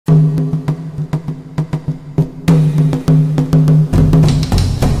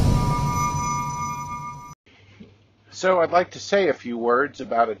So I'd like to say a few words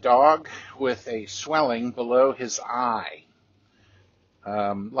about a dog with a swelling below his eye.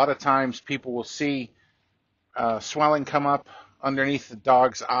 A lot of times people will see swelling come up underneath the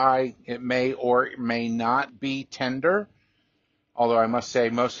dog's eye. It may or it may not be tender, although I must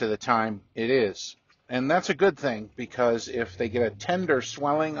say most of the time it is. And that's a good thing, because if they get a tender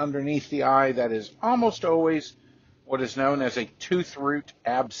swelling underneath the eye, that is almost always what is known as a tooth root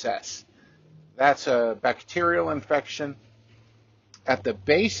abscess. That's a bacterial infection at the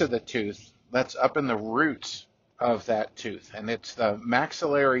base of the tooth that's up in the roots of that tooth, and it's the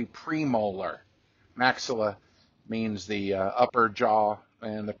maxillary premolar. Maxilla means the upper jaw,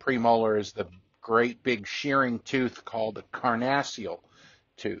 and the premolar is the great big shearing tooth called a carnassial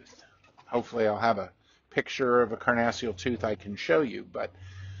tooth. Hopefully I'll have a picture of a carnassial tooth I can show you, but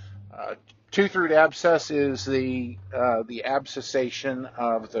tooth root abscess is the abscessation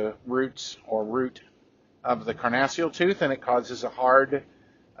of the roots or root of the carnassial tooth, and it causes a hard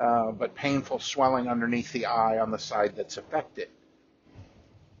but painful swelling underneath the eye on the side that's affected.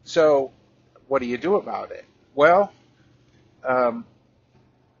 So what do you do about it? Well,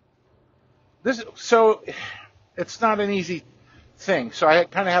 it's not an easy thing. So I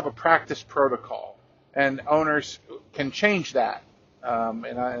kind of have a practice protocol, and owners can change that.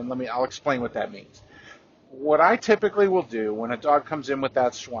 I'll explain what that means. What I typically will do when a dog comes in with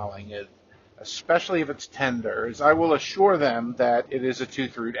that swelling, especially if it's tender, is I will assure them that it is a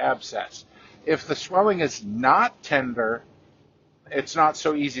tooth root abscess. If the swelling is not tender, it's not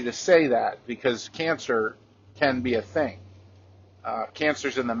so easy to say that, because cancer can be a thing.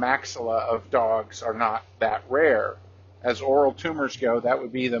 Cancers in the maxilla of dogs are not that rare. As oral tumors go, that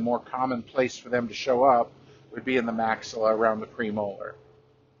would be the more common place for them to show up, would be in the maxilla around the premolar.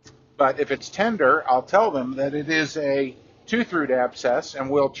 But if it's tender, I'll tell them that it is a tooth root abscess, and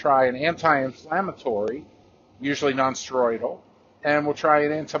we'll try an anti-inflammatory, usually non-steroidal, and we'll try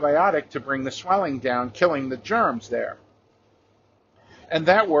an antibiotic to bring the swelling down, killing the germs there. And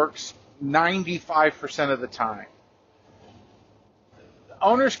that works 95% of the time.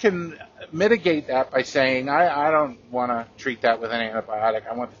 Owners can mitigate that by saying, I don't want to treat that with an antibiotic.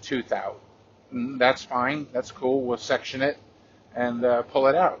 I want the tooth out. And that's fine. That's cool. We'll section it and pull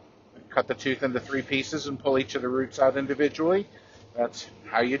it out. Cut the tooth into 3 pieces and pull each of the roots out individually. That's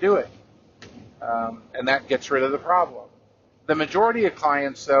how you do it. And that gets rid of the problem. The majority of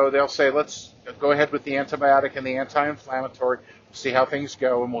clients, though, they'll say, let's go ahead with the antibiotic and the anti-inflammatory, see how things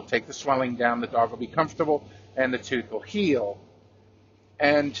go, and we'll take the swelling down. The dog will be comfortable, and the tooth will heal.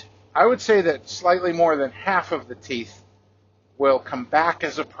 And I would say that slightly more than half of the teeth will come back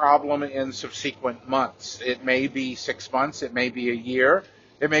as a problem in subsequent months. It may be 6 months, it may be a year,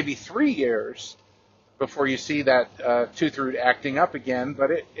 it may be 3 years before you see that tooth root acting up again, but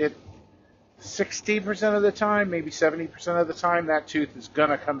it 60% of the time, maybe 70% of the time, that tooth is going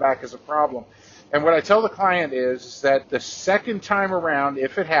to come back as a problem. And what I tell the client is that the second time around,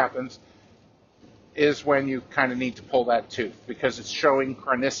 if it happens, is when you kind of need to pull that tooth, because it's showing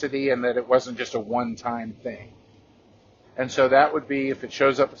chronicity and that it wasn't just a one-time thing. And so that would be, if it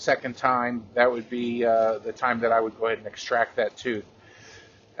shows up a second time, that would be the time that I would go ahead and extract that tooth.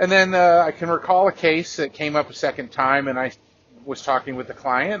 And then I can recall a case that came up a second time, and I was talking with the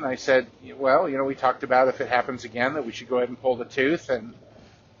client, and I said, well, we talked about if it happens again that we should go ahead and pull the tooth. And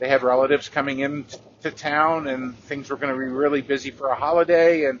they had relatives coming in to town, and things were going to be really busy for a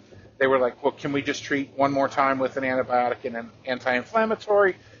holiday, and they were like, well, can we just treat one more time with an antibiotic and an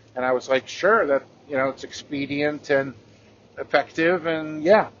anti-inflammatory? And I was like, sure, that it's expedient and effective, and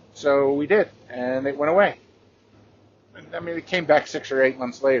yeah, so we did, and it went away. I mean, it came back 6 or 8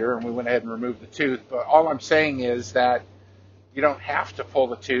 months later, and we went ahead and removed the tooth. But all I'm saying is that you don't have to pull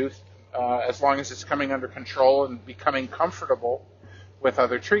the tooth as long as it's coming under control and becoming comfortable with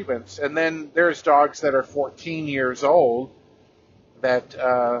other treatments. And then there's dogs that are 14 years old that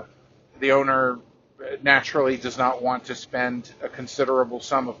the owner naturally does not want to spend a considerable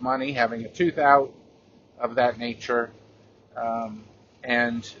sum of money having a tooth out of that nature,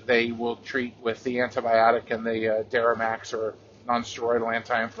 and they will treat with the antibiotic and the Deramax or non-steroidal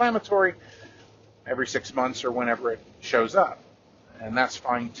anti-inflammatory every 6 months or whenever it shows up, and that's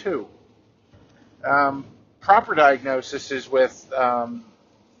fine too. Proper diagnosis is with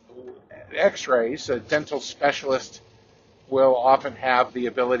x-rays. A dental specialist will often have the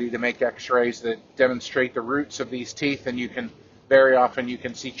ability to make x-rays that demonstrate the roots of these teeth, and very often you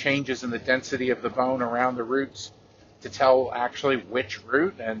can see changes in the density of the bone around the roots to tell actually which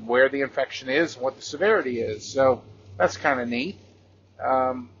root and where the infection is and what the severity is. So that's kind of neat.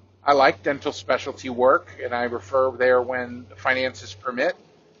 I like dental specialty work, and I refer there when finances permit.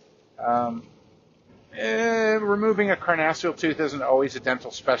 Removing a carnassial tooth isn't always a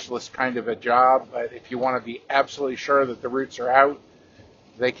dental specialist kind of a job, but if you want to be absolutely sure that the roots are out,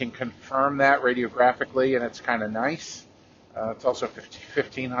 they can confirm that radiographically, and it's kind of nice. It's also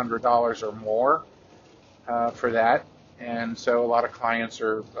 $1,500 or more for that, and so a lot of clients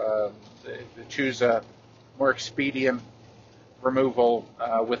are they choose a more expedient removal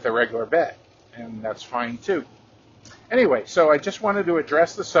with a regular vet, and that's fine too. Anyway, so I just wanted to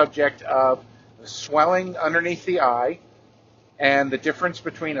address the subject of the swelling underneath the eye and the difference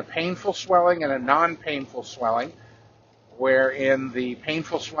between a painful swelling and a non-painful swelling, wherein the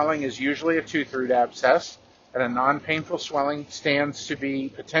painful swelling is usually a tooth root abscess and a non-painful swelling stands to be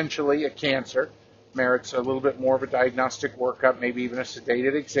potentially a cancer, merits a little bit more of a diagnostic workup, maybe even a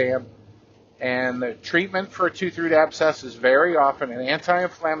sedated exam. And the treatment for a tooth root abscess is very often an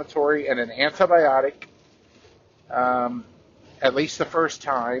anti-inflammatory and an antibiotic, at least the first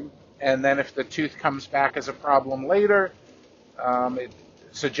time. And then if the tooth comes back as a problem later, it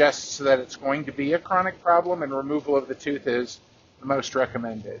suggests that it's going to be a chronic problem, and removal of the tooth is the most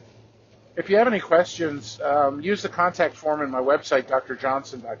recommended. If you have any questions, use the contact form in my website,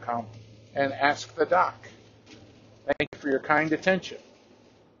 drjohnson.com, and ask the doc. Thank you for your kind attention.